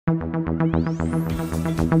Top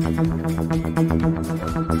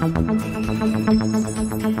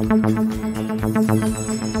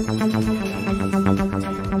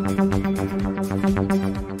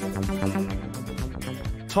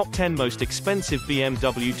 10 Most Expensive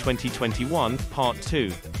BMW 2021, Part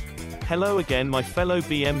 2. Hello again my fellow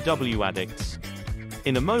BMW addicts.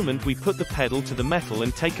 In a moment we put the pedal to the metal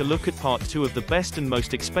and take a look at Part 2 of the best and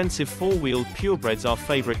most expensive four-wheeled purebreds our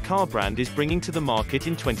favorite car brand is bringing to the market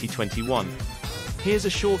in 2021. Here's a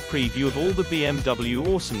short preview of all the BMW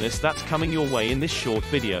awesomeness that's coming your way in this short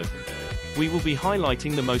video. We will be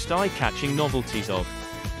highlighting the most eye-catching novelties of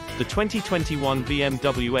the 2021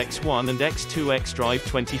 BMW X1 and X2 xDrive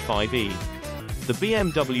 25e. The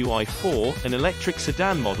BMW i4, an electric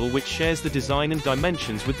sedan model which shares the design and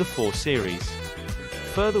dimensions with the 4 Series.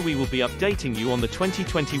 Further we will be updating you on the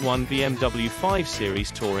 2021 BMW 5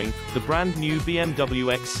 Series Touring, the brand new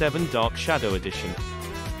BMW X7 Dark Shadow Edition.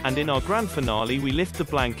 And in our grand finale we lift the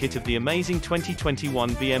blanket of the amazing 2021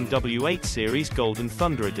 BMW 8 Series Golden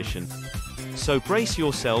Thunder Edition. So brace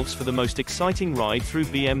yourselves for the most exciting ride through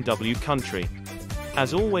BMW country.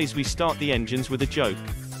 As always we start the engines with a joke.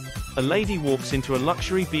 A lady walks into a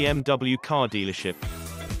luxury BMW car dealership.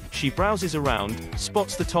 She browses around,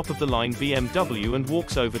 spots the top-of-the-line BMW and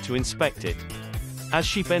walks over to inspect it. As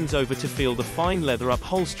she bends over to feel the fine leather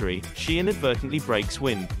upholstery, she inadvertently breaks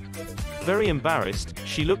wind. Very embarrassed,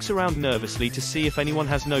 she looks around nervously to see if anyone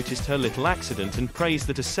has noticed her little accident and prays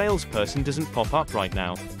that a salesperson doesn't pop up right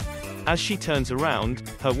now. As she turns around,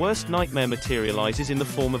 her worst nightmare materializes in the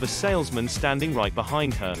form of a salesman standing right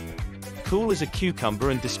behind her. Cool as a cucumber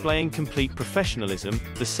and displaying complete professionalism,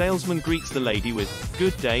 the salesman greets the lady with,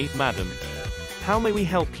 "Good day, madam. How may we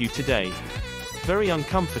help you today?" Very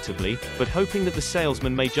uncomfortably, but hoping that the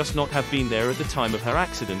salesman may just not have been there at the time of her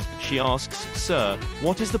accident, she asks, "Sir,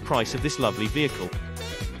 what is the price of this lovely vehicle?"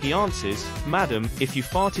 He answers, "Madam, if you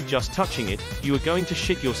farted just touching it, you are going to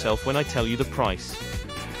shit yourself when I tell you the price.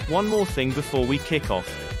 One more thing before we kick off.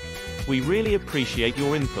 We really appreciate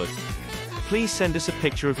your input. Please send us a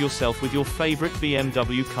picture of yourself with your favorite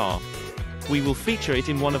BMW car. We will feature it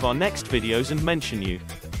in one of our next videos and mention you.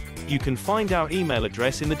 You can find our email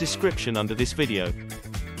address in the description under this video.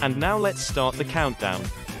 And now let's start the countdown.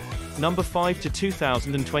 Number 5 to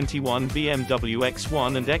 2021 BMW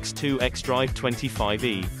X1 and X2 xDrive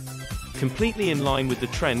 25e. Completely in line with the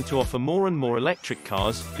trend to offer more and more electric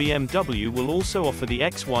cars, BMW will also offer the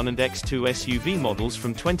X1 and X2 SUV models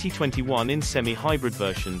from 2021 in semi-hybrid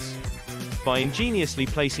versions. By ingeniously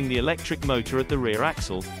placing the electric motor at the rear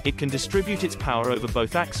axle, it can distribute its power over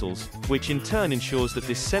both axles, which in turn ensures that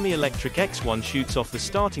this semi-electric X1 shoots off the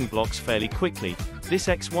starting blocks fairly quickly. This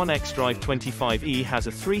X1 xDrive 25e has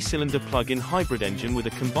a 3-cylinder plug-in hybrid engine with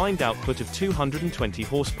a combined output of 220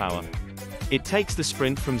 horsepower. It takes the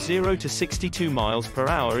sprint from 0 to 62 miles per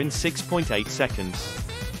hour in 6.8 seconds.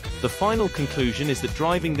 The final conclusion is that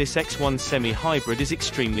driving this X1 semi-hybrid is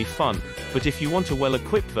extremely fun, but if you want a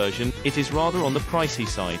well-equipped version, it is rather on the pricey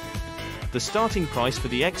side. The starting price for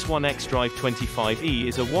the X1 xDrive 25e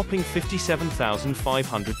is a whopping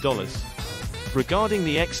 $57,500. Regarding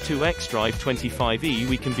the X2 xDrive 25e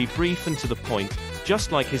we can be brief and to the point.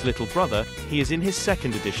 Just like his little brother, he is in his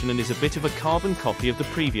second edition and is a bit of a carbon copy of the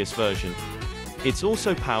previous version. It's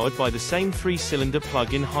also powered by the same 3-cylinder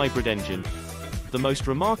plug-in hybrid engine. The most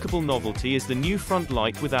remarkable novelty is the new front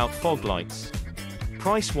light without fog lights.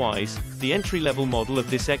 Price-wise, the entry-level model of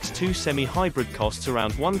this X2 semi-hybrid costs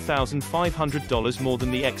around $1,500 more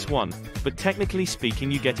than the X1, but technically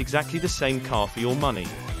speaking you get exactly the same car for your money.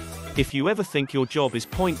 If you ever think your job is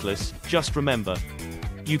pointless, just remember.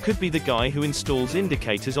 You could be the guy who installs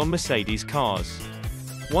indicators on Mercedes cars.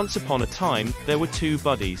 Once upon a time, there were 2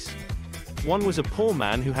 buddies. One was a poor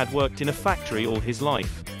man who had worked in a factory all his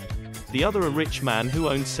life. The other a rich man who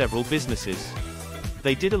owned several businesses.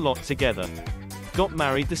 They did a lot together. Got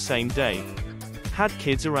married the same day. Had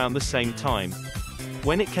kids around the same time.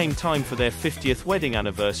 When it came time for their 50th wedding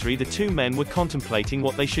anniversary the 2 men were contemplating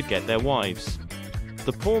what they should get their wives.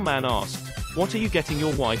 The poor man asked, "What are you getting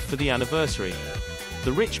your wife for the anniversary?"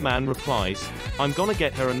 The rich man replies, "I'm gonna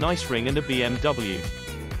get her a nice ring and a BMW."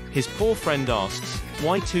 His poor friend asks,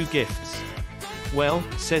 "Why 2 gifts?" "Well,"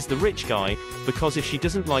 says the rich guy, "because if she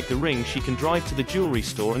doesn't like the ring she can drive to the jewelry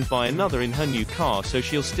store and buy another in her new car so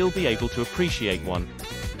she'll still be able to appreciate one."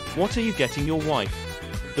 "What are you getting your wife?"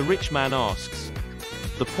 the rich man asks.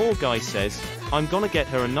 The poor guy says, "I'm gonna get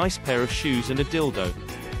her a nice pair of shoes and a dildo."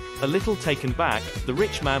 A little taken back, the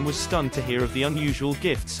rich man was stunned to hear of the unusual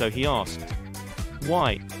gift so he asked,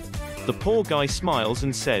 "Why?" The poor guy smiles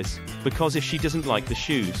and says, "Because if she doesn't like the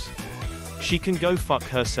shoes, she can go fuck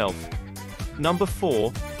herself." Number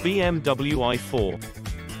 4, BMW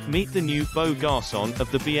i4. Meet the new beau garçon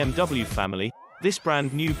of the BMW family. This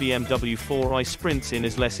brand new BMW 4i sprints in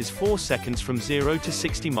as less as 4 seconds from 0 to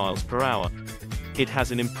 60 miles per hour. It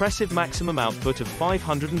has an impressive maximum output of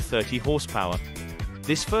 530 horsepower.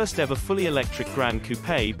 This first ever fully electric Grand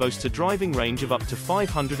Coupe boasts a driving range of up to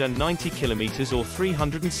 590 kilometers or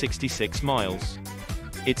 366 miles.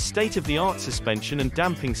 Its state-of-the-art suspension and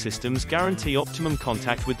damping systems guarantee optimum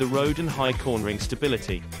contact with the road and high cornering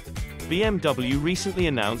stability. BMW recently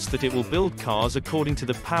announced that it will build cars according to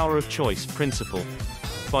the power of choice principle.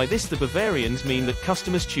 By this, the Bavarians mean that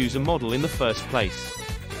customers choose a model in the first place,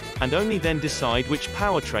 and only then decide which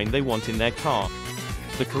powertrain they want in their car.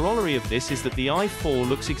 The corollary of this is that the i4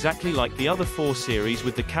 looks exactly like the other 4 series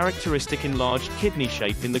with the characteristic enlarged kidney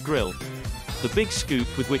shape in the grille. The big scoop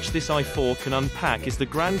with which this i4 can unpack is the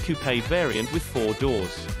Grand Coupe variant with 4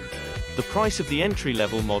 doors. The price of the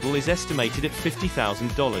entry-level model is estimated at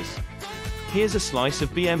 $50,000. Here's a slice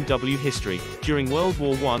of BMW history. During World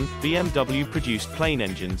War I, BMW produced plane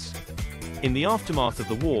engines. In the aftermath of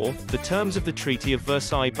the war, the terms of the Treaty of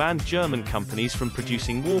Versailles banned German companies from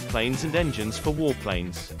producing warplanes and engines for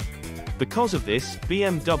warplanes. Because of this,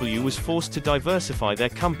 BMW was forced to diversify their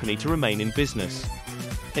company to remain in business.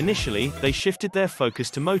 Initially, they shifted their focus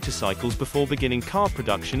to motorcycles before beginning car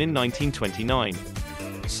production in 1929.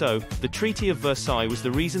 So, the Treaty of Versailles was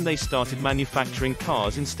the reason they started manufacturing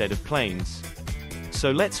cars instead of planes.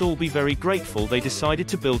 So let's all be very grateful they decided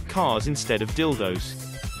to build cars instead of dildos.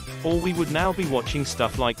 Or we would now be watching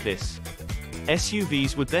stuff like this.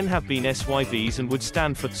 SUVs would then have been SYVs and would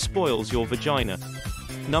stand for spoils your vagina.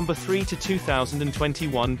 Number 3 to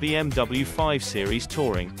 2021 BMW 5 Series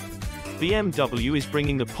Touring. BMW is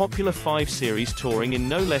bringing the popular 5 Series Touring in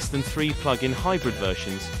no less than 3 plug-in hybrid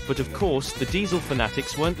versions, but of course, the diesel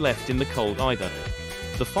fanatics weren't left in the cold either.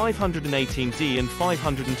 The 518D and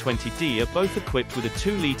 520D are both equipped with a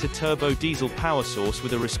 2-liter turbo diesel power source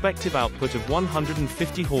with a respective output of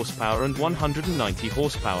 150 horsepower and 190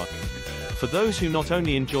 horsepower. For those who not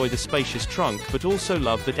only enjoy the spacious trunk but also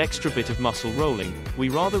love that extra bit of muscle rolling, we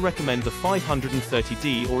rather recommend the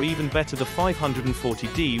 530D or even better the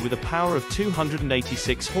 540D with a power of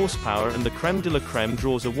 286 horsepower, and the creme de la creme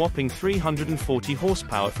draws a whopping 340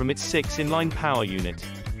 horsepower from its 6-in-line power unit.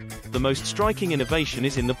 The most striking innovation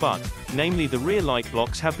is in the butt, namely the rear light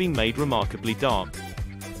blocks have been made remarkably dark.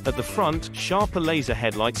 At the front, sharper laser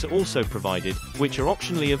headlights are also provided, which are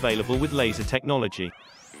optionally available with laser technology.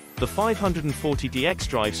 The 540D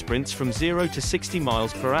xDrive sprints from 0 to 60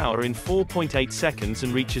 miles per hour in 4.8 seconds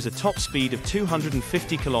and reaches a top speed of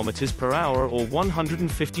 250 kilometers per hour or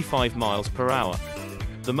 155 miles per hour.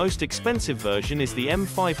 The most expensive version is the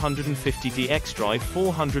M550D xDrive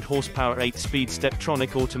 400 horsepower 8-speed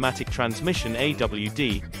Steptronic automatic transmission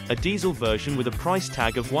AWD, a diesel version with a price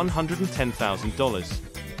tag of $110,000.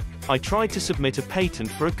 I tried to submit a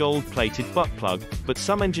patent for a gold-plated butt plug, but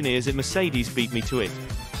some engineers at Mercedes beat me to it.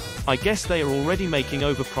 I guess they are already making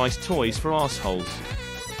overpriced toys for assholes.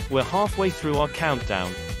 We're halfway through our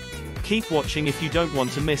countdown. Keep watching if you don't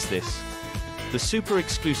want to miss this. The super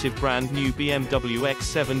exclusive brand new BMW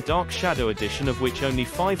X7 Dark Shadow Edition, of which only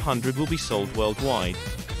 500 will be sold worldwide.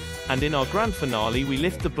 And in our grand finale we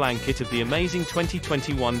lift the blanket of the amazing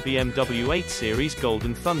 2021 BMW 8 Series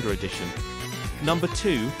Golden Thunder Edition. Number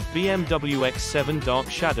 2, BMW X7 Dark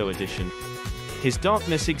Shadow Edition. His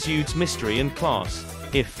darkness exudes mystery and class.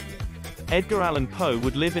 If Edgar Allan Poe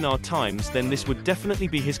would live in our times, then this would definitely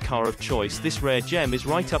be his car of choice. This rare gem is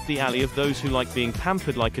right up the alley of those who like being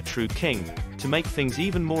pampered like a true king. To make things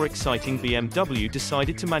even more exciting, BMW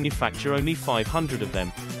decided to manufacture only 500 of them.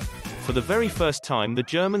 For the very first time, the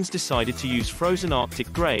Germans decided to use frozen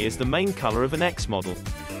Arctic grey as the main color of an X model.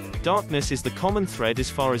 Darkness is the common thread as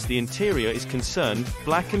far as the interior is concerned,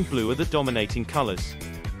 black and blue are the dominating colors.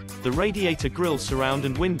 The radiator grille, surround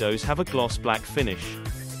and windows have a gloss black finish.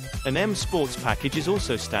 An M Sports package is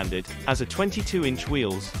also standard, as are 22-inch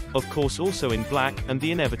wheels, of course also in black, and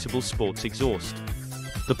the inevitable sports exhaust.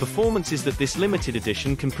 The performances that this limited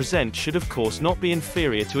edition can present should of course not be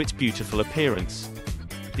inferior to its beautiful appearance.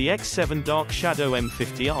 The X7 Dark Shadow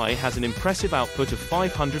M50i has an impressive output of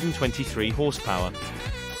 523 horsepower,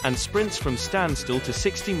 and sprints from standstill to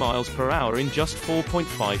 60 miles per hour in just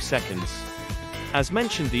 4.5 seconds. As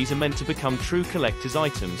mentioned, these are meant to become true collector's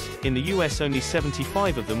items. In the US only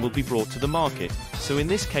 75 of them will be brought to the market, so in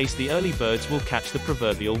this case the early birds will catch the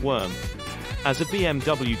proverbial worm. As a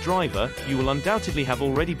BMW driver, you will undoubtedly have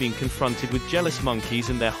already been confronted with jealous monkeys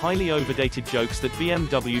and their highly overdated jokes that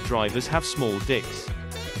BMW drivers have small dicks.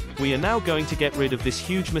 We are now going to get rid of this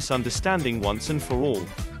huge misunderstanding once and for all.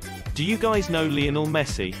 Do you guys know Lionel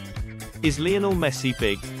Messi? Is Lionel Messi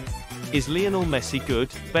big? Is Lionel Messi good,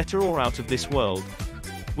 better or out of this world?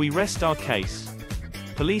 We rest our case.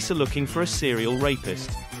 Police are looking for a serial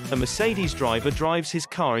rapist. A Mercedes driver drives his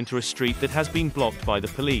car into a street that has been blocked by the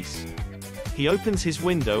police. He opens his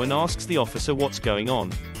window and asks the officer what's going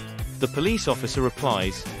on. The police officer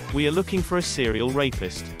replies, "We are looking for a serial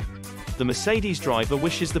rapist." The Mercedes driver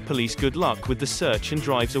wishes the police good luck with the search and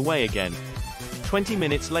drives away again. 20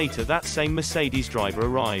 minutes later, that same Mercedes driver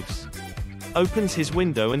arrives, opens his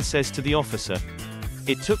window and says to the officer,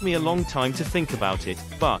 "It took me a long time to think about it,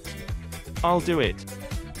 but I'll do it."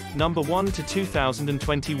 Number 1 to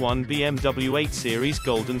 2021 BMW 8 Series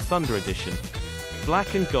Golden Thunder Edition.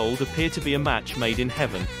 Black and gold appear to be a match made in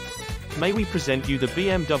heaven. May we present you the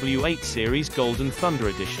BMW 8 Series Golden Thunder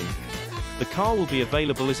Edition. The car will be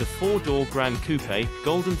available as a 4-door Grand Coupe,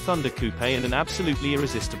 Golden Thunder Coupe and an absolutely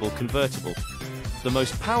irresistible convertible. The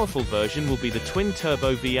most powerful version will be the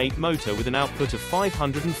twin-turbo V8 motor with an output of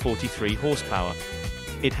 543 horsepower.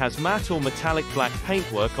 It has matte or metallic black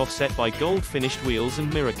paintwork offset by gold-finished wheels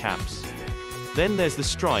and mirror caps. Then there's the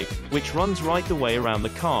stripe, which runs right the way around the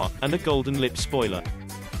car, and a golden lip spoiler.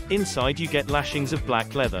 Inside you get lashings of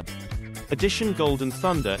black leather. Edition Golden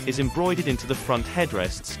Thunder is embroidered into the front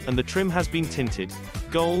headrests, and the trim has been tinted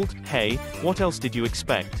gold. Hey, what else did you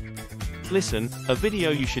expect? Listen, a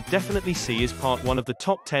video you should definitely see is part 1 of the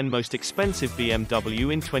top 10 most expensive BMW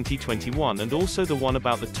in 2021 and also the one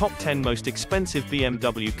about the top 10 most expensive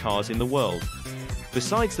BMW cars in the world.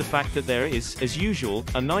 Besides the fact that there is, as usual,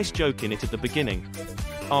 a nice joke in it at the beginning.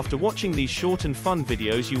 After watching these short and fun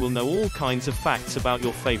videos you will know all kinds of facts about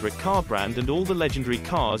your favorite car brand and all the legendary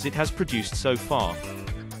cars it has produced so far.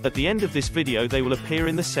 At the end of this video they will appear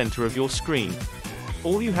in the center of your screen.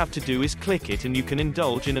 All you have to do is click it and you can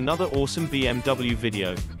indulge in another awesome BMW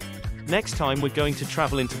video. Next time we're going to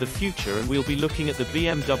travel into the future and we'll be looking at the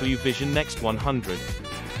BMW Vision Next 100.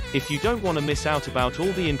 If you don't want to miss out about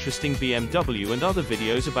all the interesting BMW and other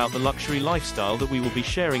videos about the luxury lifestyle that we will be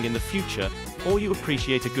sharing in the future, or you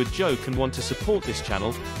appreciate a good joke and want to support this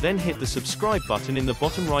channel, then hit the subscribe button in the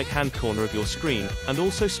bottom right hand corner of your screen, and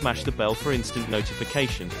also smash the bell for instant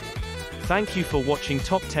notification. Thank you for watching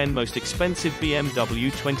Top 10 Most Expensive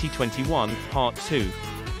BMW 2021, Part 2.